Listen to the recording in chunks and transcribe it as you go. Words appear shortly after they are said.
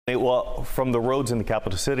Well, from the roads in the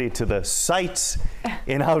capital city to the sights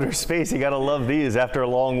in outer space, you gotta love these. After a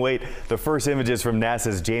long wait, the first images from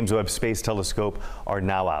NASA's James Webb Space Telescope are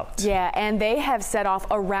now out. Yeah, and they have set off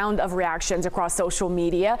a round of reactions across social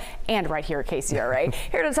media and right here at KCRA.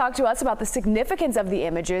 Here to talk to us about the significance of the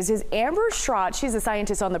images is Amber Schrott. She's a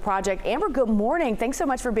scientist on the project. Amber, good morning. Thanks so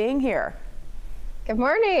much for being here. Good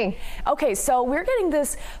morning. Okay, so we're getting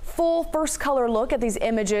this full first color look at these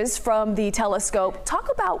images from the telescope. Talk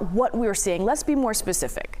about what we're seeing. Let's be more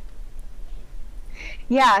specific.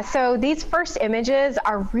 Yeah, so these first images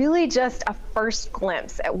are really just a first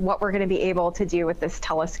glimpse at what we're going to be able to do with this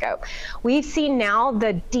telescope. We've seen now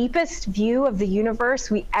the deepest view of the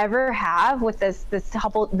universe we ever have with this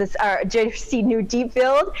JC New Deep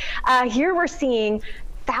Field. Here we're seeing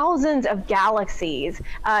thousands of galaxies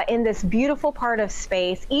in this beautiful part of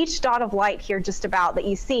space. Each dot of light here just about that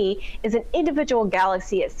you see is an individual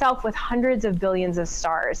galaxy itself with hundreds of billions of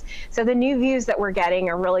stars. So the new views that we're getting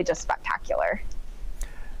are really just spectacular.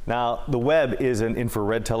 Now, the Webb is an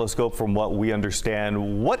infrared telescope from what we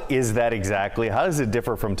understand. What is that exactly? How does it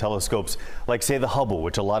differ from telescopes like, say, the Hubble,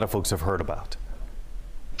 which a lot of folks have heard about?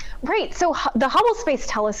 Right, so the Hubble Space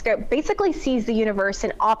Telescope basically sees the universe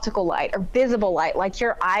in optical light or visible light like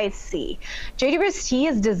your eyes see. JWST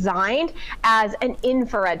is designed as an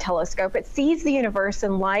infrared telescope. It sees the universe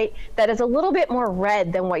in light that is a little bit more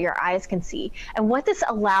red than what your eyes can see. And what this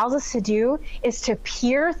allows us to do is to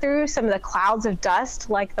peer through some of the clouds of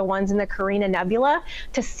dust like the ones in the Carina Nebula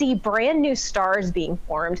to see brand new stars being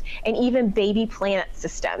formed and even baby planet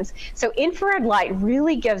systems. So infrared light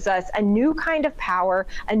really gives us a new kind of power,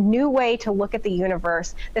 a new way to look at the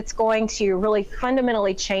universe that's going to really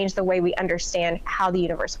fundamentally change the way we understand how the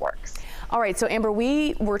universe works. All right, so Amber,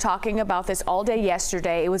 we were talking about this all day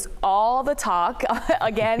yesterday. It was all the talk,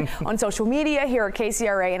 again, on social media here at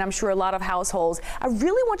KCRA, and I'm sure a lot of households. I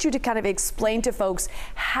really want you to kind of explain to folks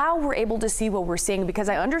how we're able to see what we're seeing, because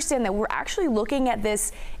I understand that we're actually looking at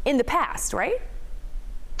this in the past, right?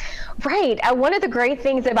 Right. One of the great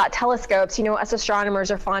things about telescopes, you know, us astronomers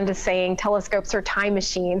are fond of saying telescopes are time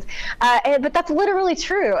machines, but that's literally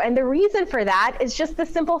true. And the reason for that is just the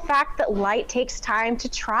simple fact that light takes time to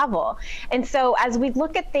travel. And so as we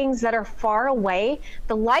look at things that are far away,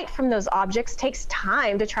 the light from those objects takes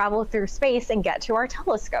time to travel through space and get to our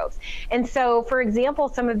telescopes. And so, for example,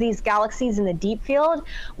 some of these galaxies in the deep field,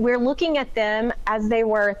 we're looking at them as they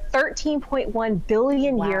were 13.1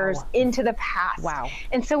 billion years into the past. Wow.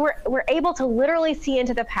 And so we're able to literally see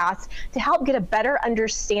into the past to help get a better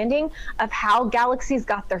understanding of how galaxies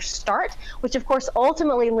got their start, which of course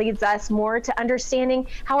ultimately leads us more to understanding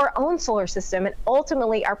how our own solar system and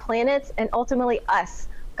ultimately our planets and ultimately us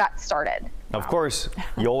got started. Of course,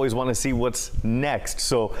 you always want to see what's next.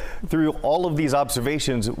 So through all of these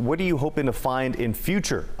observations, what are you hoping to find in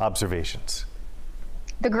future observations?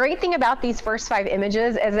 The great thing about these first 5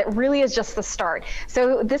 images is it really is just the start.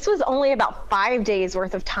 So this was only about 5 days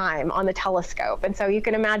worth of time on the telescope. And so you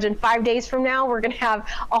can imagine 5 days from now, we're going to have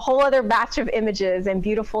a whole other batch of images and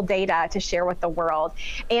beautiful data to share with the world.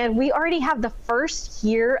 And we already have the first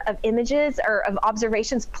year of images or of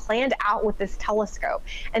observations planned out with this telescope.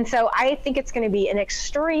 And so I think it's going to be an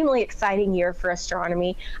extremely exciting year for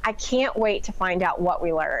astronomy. I can't wait to find out what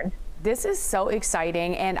we learn. This is so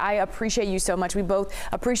exciting, and I appreciate you so much. We both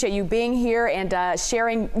appreciate you being here and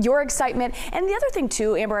sharing your excitement. And the other thing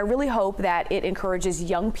too, Amber, I really hope that it encourages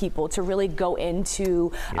young people to really go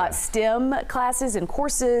into STEM classes and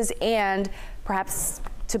courses and perhaps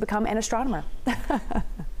to become an astronomer.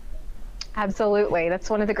 Absolutely. That's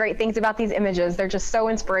one of the great things about these images. They're just so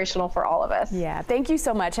inspirational for all of us. Yeah. Thank you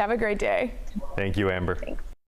so much. Have a great day. Thank you, Amber. Thanks.